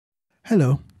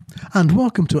Hello, and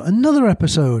welcome to another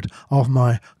episode of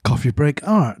my Coffee Break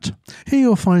Art. Here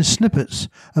you'll find snippets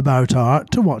about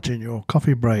art to watch in your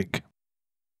coffee break.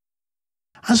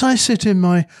 As I sit in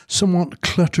my somewhat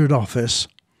cluttered office,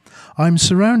 I'm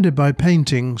surrounded by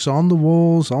paintings on the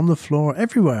walls, on the floor,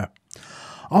 everywhere.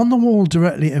 On the wall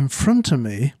directly in front of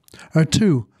me are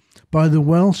two by the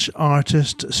Welsh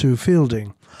artist Sue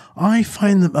Fielding. I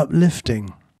find them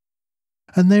uplifting,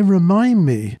 and they remind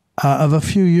me of a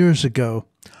few years ago.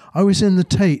 I was in the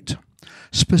Tate,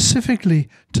 specifically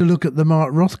to look at the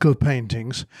Mark Rothko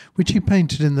paintings, which he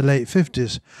painted in the late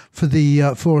 50s for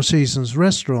the Four Seasons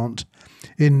restaurant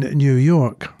in New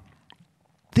York.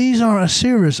 These are a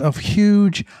series of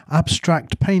huge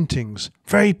abstract paintings,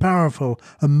 very powerful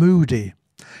and moody,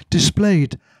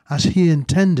 displayed as he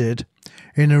intended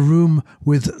in a room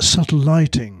with subtle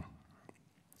lighting.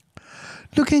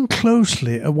 Looking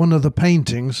closely at one of the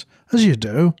paintings, as you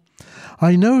do,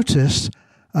 I noticed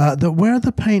that where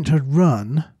the paint had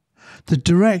run, the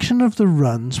direction of the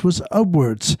runs was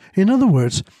upwards. In other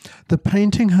words, the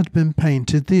painting had been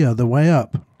painted the other way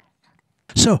up.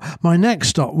 So my next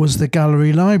stop was the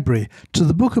gallery library to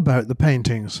the book about the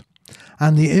paintings,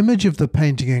 and the image of the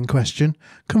painting in question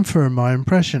confirmed my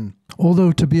impression.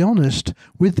 Although, to be honest,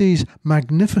 with these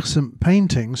magnificent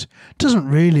paintings, it doesn't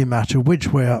really matter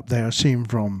which way up they are seen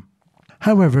from.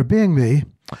 However, being me,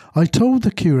 I told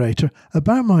the curator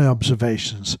about my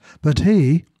observations, but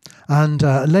he, and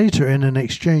later in an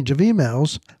exchange of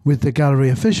emails with the gallery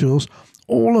officials,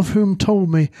 all of whom told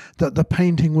me that the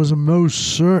painting was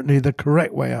most certainly the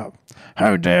correct way up.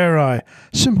 How dare I,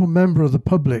 simple member of the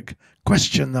public,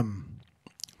 question them?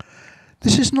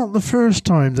 This is not the first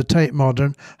time the Tate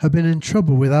Modern have been in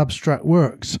trouble with abstract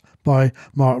works by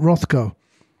Mark Rothko.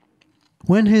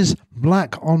 When his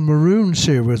black on maroon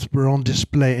series were on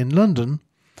display in London,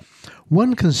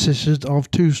 one consisted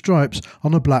of two stripes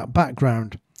on a black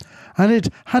background, and it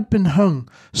had been hung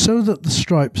so that the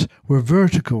stripes were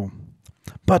vertical.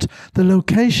 But the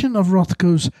location of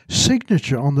Rothko's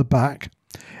signature on the back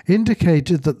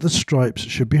indicated that the stripes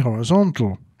should be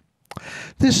horizontal.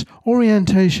 This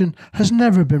orientation has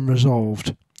never been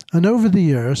resolved, and over the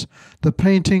years the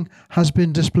painting has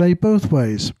been displayed both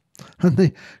ways, and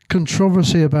the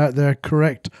controversy about their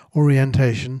correct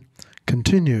orientation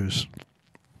continues.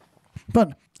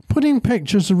 But putting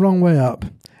pictures the wrong way up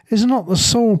is not the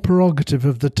sole prerogative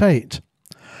of the Tate,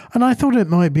 and I thought it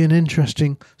might be an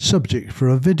interesting subject for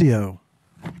a video.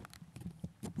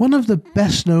 One of the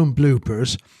best-known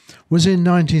bloopers was in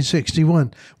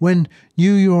 1961 when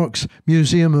New York's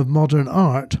Museum of Modern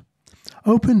Art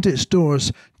opened its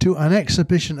doors to an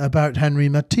exhibition about Henri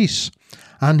Matisse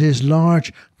and his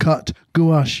large cut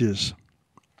gouaches,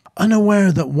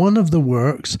 unaware that one of the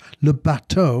works, Le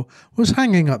Bateau, was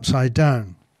hanging upside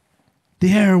down.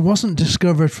 The error wasn't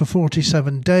discovered for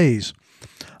 47 days,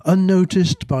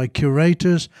 unnoticed by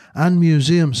curators and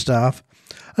museum staff,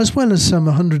 as well as some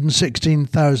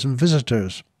 116,000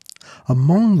 visitors,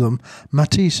 among them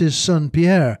Matisse's son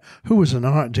Pierre, who was an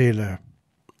art dealer.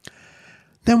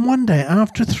 Then one day,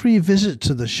 after 3 visits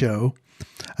to the show,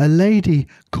 a lady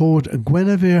called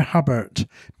Guinevere Habert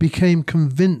became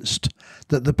convinced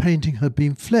that the painting had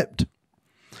been flipped,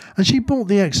 and she bought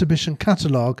the exhibition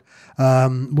catalogue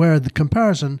where the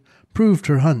comparison proved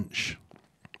her hunch.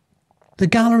 The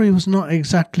gallery was not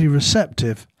exactly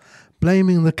receptive,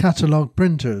 blaming the catalogue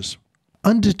printers.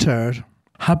 Undeterred,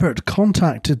 Habert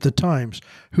contacted the Times,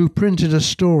 who printed a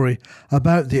story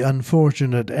about the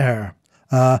unfortunate error,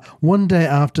 one day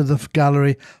after the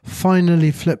gallery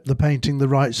finally flipped the painting the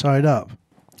right side up.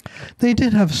 They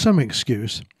did have some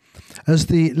excuse, as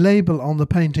the label on the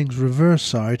painting's reverse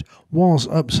side was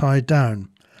upside down,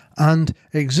 and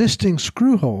existing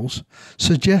screw holes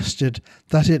suggested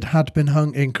that it had been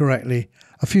hung incorrectly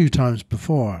a few times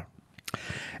before.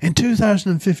 In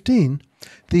 2015,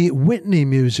 the Whitney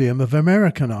Museum of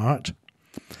American Art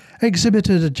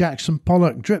exhibited a Jackson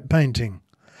Pollock drip painting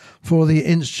for the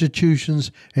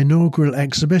institution's inaugural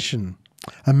exhibition,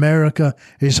 America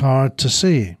is Hard to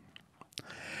See.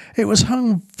 It was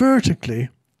hung vertically,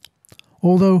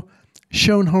 although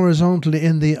shown horizontally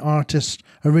in the artist's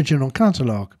original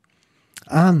catalogue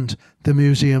and the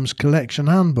museum's collection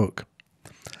handbook.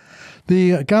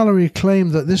 The gallery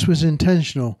claimed that this was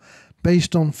intentional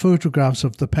based on photographs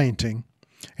of the painting,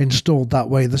 installed that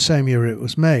way the same year it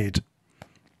was made.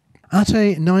 At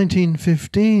a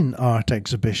 1915 art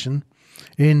exhibition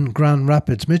in Grand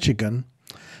Rapids, Michigan,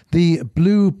 the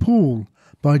Blue Pool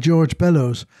by George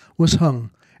Bellows was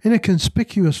hung in a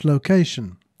conspicuous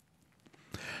location.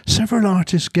 Several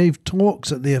artists gave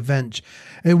talks at the event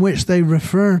in which they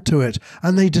referred to it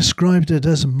and they described it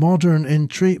as modern in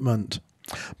treatment.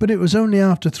 But it was only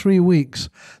after 3 weeks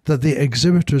that the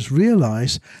exhibitors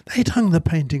realised they'd hung the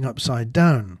painting upside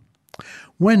down.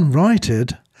 When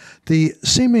righted, the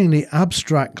seemingly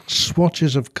abstract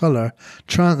swatches of colour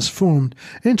transformed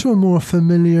into a more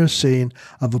familiar scene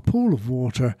of a pool of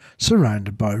water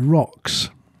surrounded by rocks.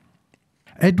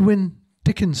 Edwin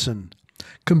Dickinson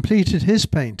completed his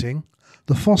painting,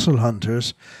 The Fossil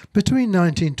Hunters, between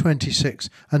 1926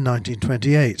 and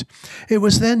 1928. It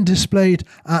was then displayed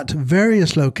at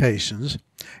various locations,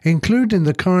 including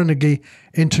the Carnegie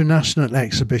International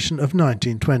Exhibition of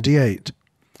 1928,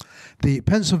 the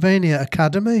Pennsylvania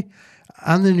Academy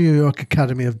and the New York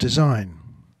Academy of Design.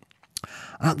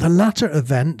 At the latter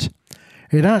event,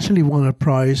 it actually won a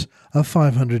prize of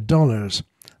 $500.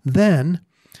 Then,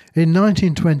 in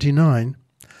 1929,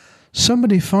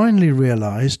 somebody finally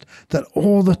realised that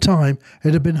all the time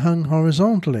it had been hung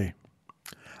horizontally,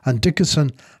 and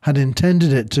Dickinson had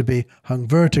intended it to be hung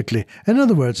vertically. In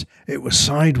other words, it was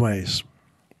sideways.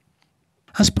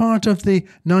 As part of the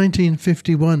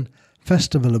 1951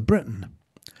 Festival of Britain,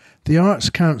 the Arts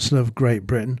Council of Great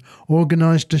Britain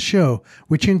organised a show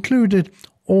which included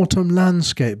Autumn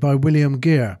Landscape by William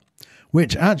Gere,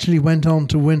 which actually went on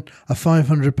to win a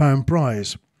 £500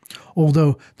 prize,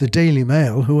 although the Daily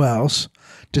Mail, who else,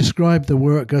 described the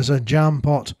work as a jam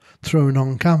pot thrown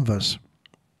on canvas.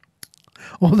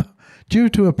 Although, due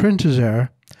to a printer's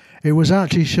error, it was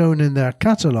actually shown in their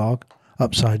catalogue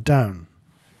upside down.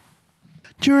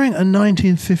 During a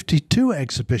 1952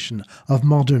 exhibition of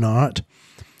modern art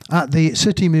at the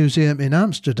City Museum in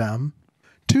Amsterdam,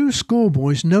 2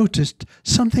 schoolboys noticed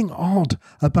something odd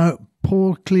about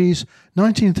Paul Klee's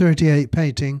 1938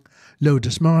 painting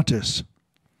Lodus Martis.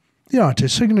 The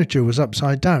artist's signature was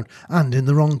upside down and in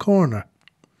the wrong corner.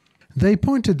 They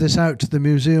pointed this out to the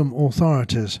museum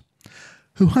authorities,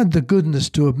 who had the goodness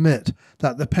to admit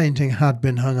that the painting had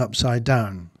been hung upside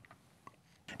down.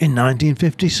 In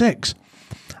 1956,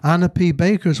 Anna P.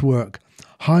 Baker's work,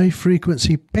 High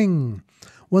Frequency Ping,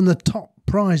 won the top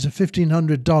prize of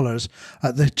 $1,500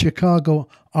 at the Chicago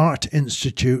Art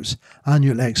Institute's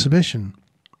annual exhibition.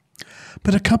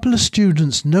 But a couple of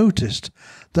students noticed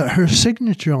that her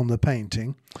signature on the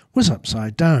painting was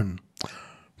upside down,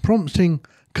 prompting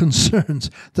concerns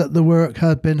that the work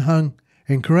had been hung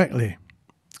incorrectly.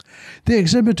 The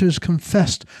exhibitors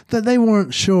confessed that they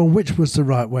weren't sure which was the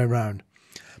right way round,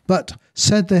 but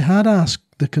said they had asked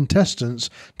the contestants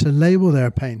to label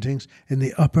their paintings in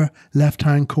the upper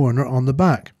left-hand corner on the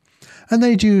back, and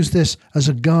they'd use this as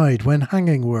a guide when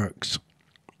hanging works.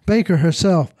 Baker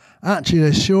herself actually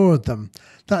assured them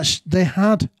that they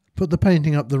had put the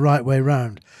painting up the right way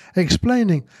round,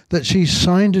 explaining that she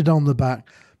signed it on the back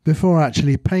before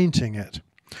actually painting it,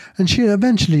 and she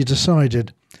eventually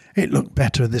decided it looked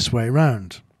better this way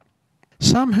round.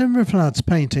 Sam Himmelflad's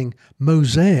painting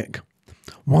Mosaic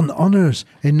won honours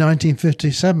in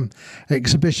 1957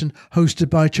 exhibition hosted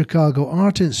by Chicago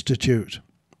Art Institute.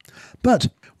 But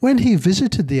when he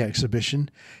visited the exhibition,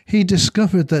 he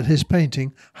discovered that his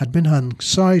painting had been hung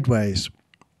sideways.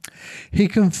 He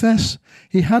confessed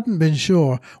he hadn't been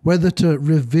sure whether to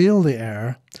reveal the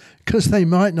error, because they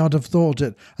might not have thought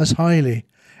it as highly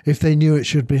if they knew it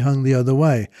should be hung the other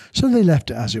way, so they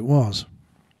left it as it was.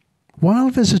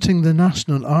 While visiting the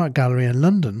National Art Gallery in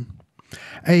London,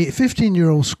 a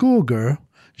 15-year-old schoolgirl,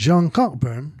 Jean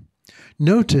Cockburn,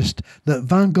 noticed that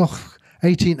Van Gogh's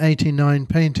 1889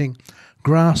 painting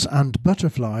Grass and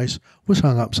Butterflies was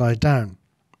hung upside down.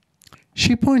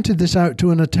 She pointed this out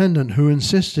to an attendant who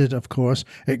insisted, of course,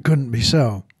 it couldn't be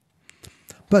so.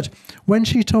 But when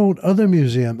she told other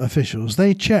museum officials,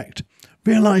 they checked,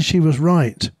 realised she was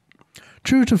right.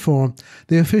 True to form,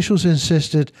 the officials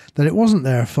insisted that it wasn't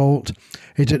their fault,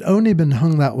 it had only been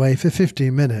hung that way for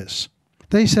 15 minutes.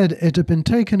 They said it had been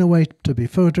taken away to be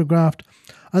photographed,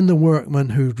 and the workmen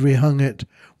who'd rehung it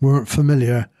weren't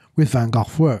familiar with Van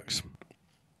Gogh's works.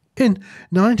 In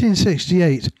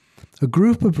 1968, a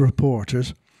group of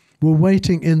reporters were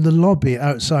waiting in the lobby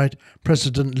outside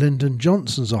President Lyndon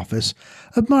Johnson's office,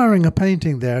 admiring a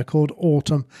painting there called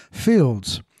Autumn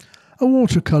Fields, a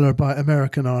watercolour by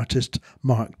American artist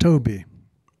Mark Tobey.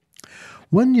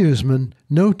 One newsman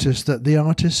noticed that the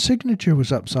artist's signature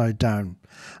was upside down,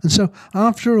 and so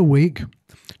after a week,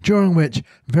 during which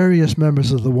various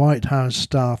members of the White House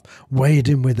staff weighed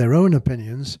in with their own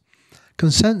opinions,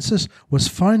 consensus was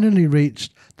finally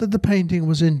reached that the painting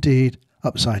was indeed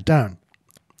upside down.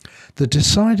 The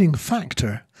deciding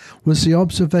factor was the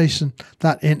observation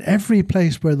that in every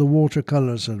place where the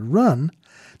watercolours had run,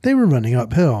 they were running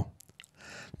uphill.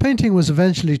 painting was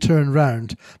eventually turned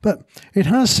round, but it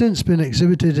has since been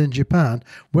exhibited in Japan,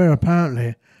 where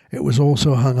apparently it was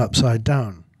also hung upside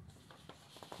down.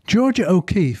 Georgia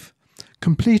O'Keeffe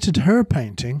completed her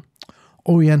painting,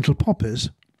 Oriental Poppies,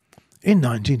 in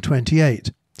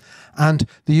 1928, and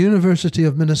the University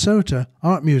of Minnesota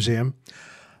Art Museum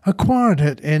acquired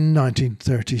it in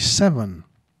 1937.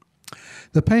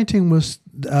 The painting was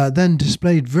then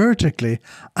displayed vertically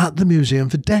at the museum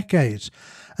for decades,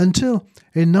 until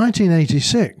in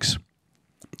 1986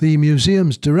 the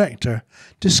museum's director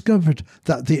discovered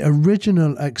that the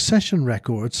original accession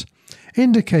records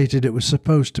indicated it was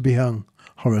supposed to be hung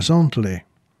horizontally.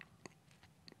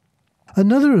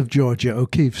 Another of Georgia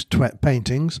O'Keeffe's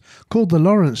paintings, called the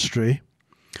Lawrence Tree,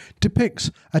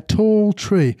 depicts a tall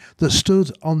tree that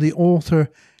stood on the author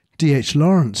D.H.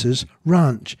 Lawrence's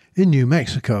ranch in New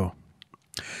Mexico.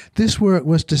 This work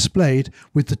was displayed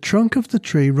with the trunk of the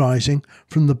tree rising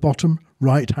from the bottom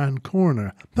right-hand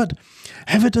corner, but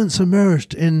evidence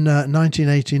emerged in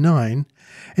 1989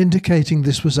 indicating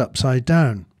this was upside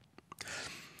down.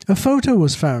 A photo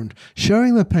was found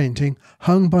showing the painting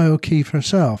hung by O'Keeffe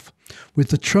herself, with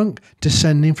the trunk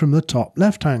descending from the top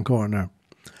left-hand corner,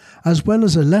 as well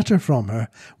as a letter from her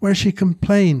where she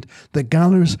complained that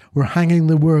galleries were hanging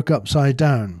the work upside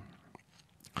down.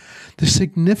 The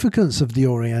significance of the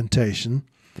orientation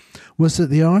was that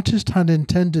the artist had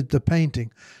intended the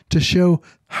painting to show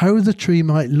how the tree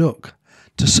might look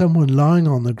to someone lying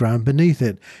on the ground beneath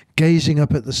it, gazing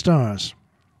up at the stars.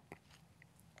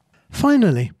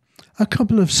 Finally, a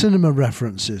couple of cinema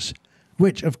references,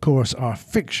 which of course are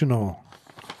fictional.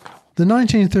 The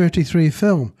 1933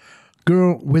 film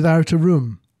Girl Without a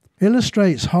Room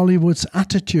illustrates Hollywood's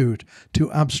attitude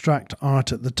to abstract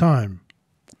art at the time.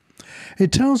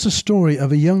 It tells the story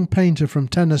of a young painter from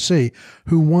Tennessee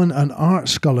who won an art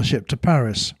scholarship to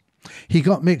Paris. He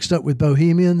got mixed up with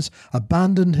bohemians,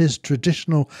 abandoned his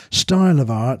traditional style of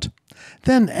art,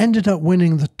 then ended up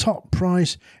winning the top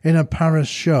prize in a Paris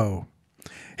show,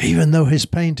 even though his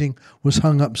painting was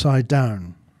hung upside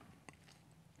down.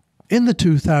 In the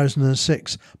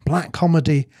 2006 black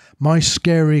comedy My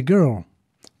Scary Girl,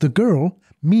 the girl,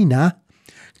 Mina,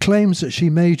 claims that she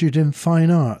majored in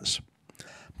fine arts.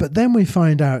 But then we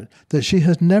find out that she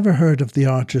has never heard of the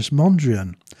artist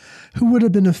Mondrian, who would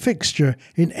have been a fixture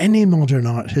in any modern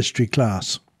art history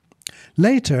class.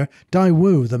 Later, Dai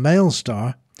Wu, the male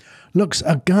star, looks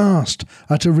aghast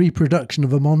at a reproduction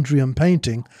of a Mondrian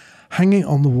painting hanging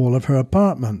on the wall of her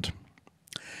apartment.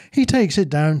 He takes it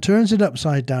down, turns it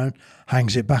upside down,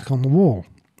 hangs it back on the wall.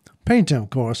 Painting,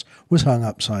 of course, was hung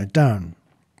upside down.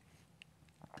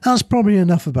 That's probably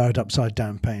enough about upside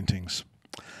down paintings.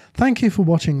 Thank you for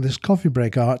watching this coffee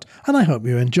break art, and I hope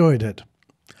you enjoyed it.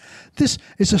 This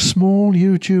is a small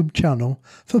YouTube channel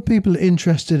for people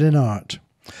interested in art.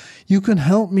 You can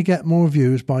help me get more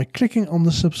views by clicking on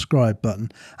the subscribe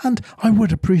button, and I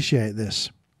would appreciate this.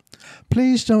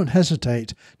 Please don't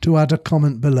hesitate to add a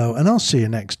comment below, and I'll see you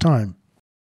next time.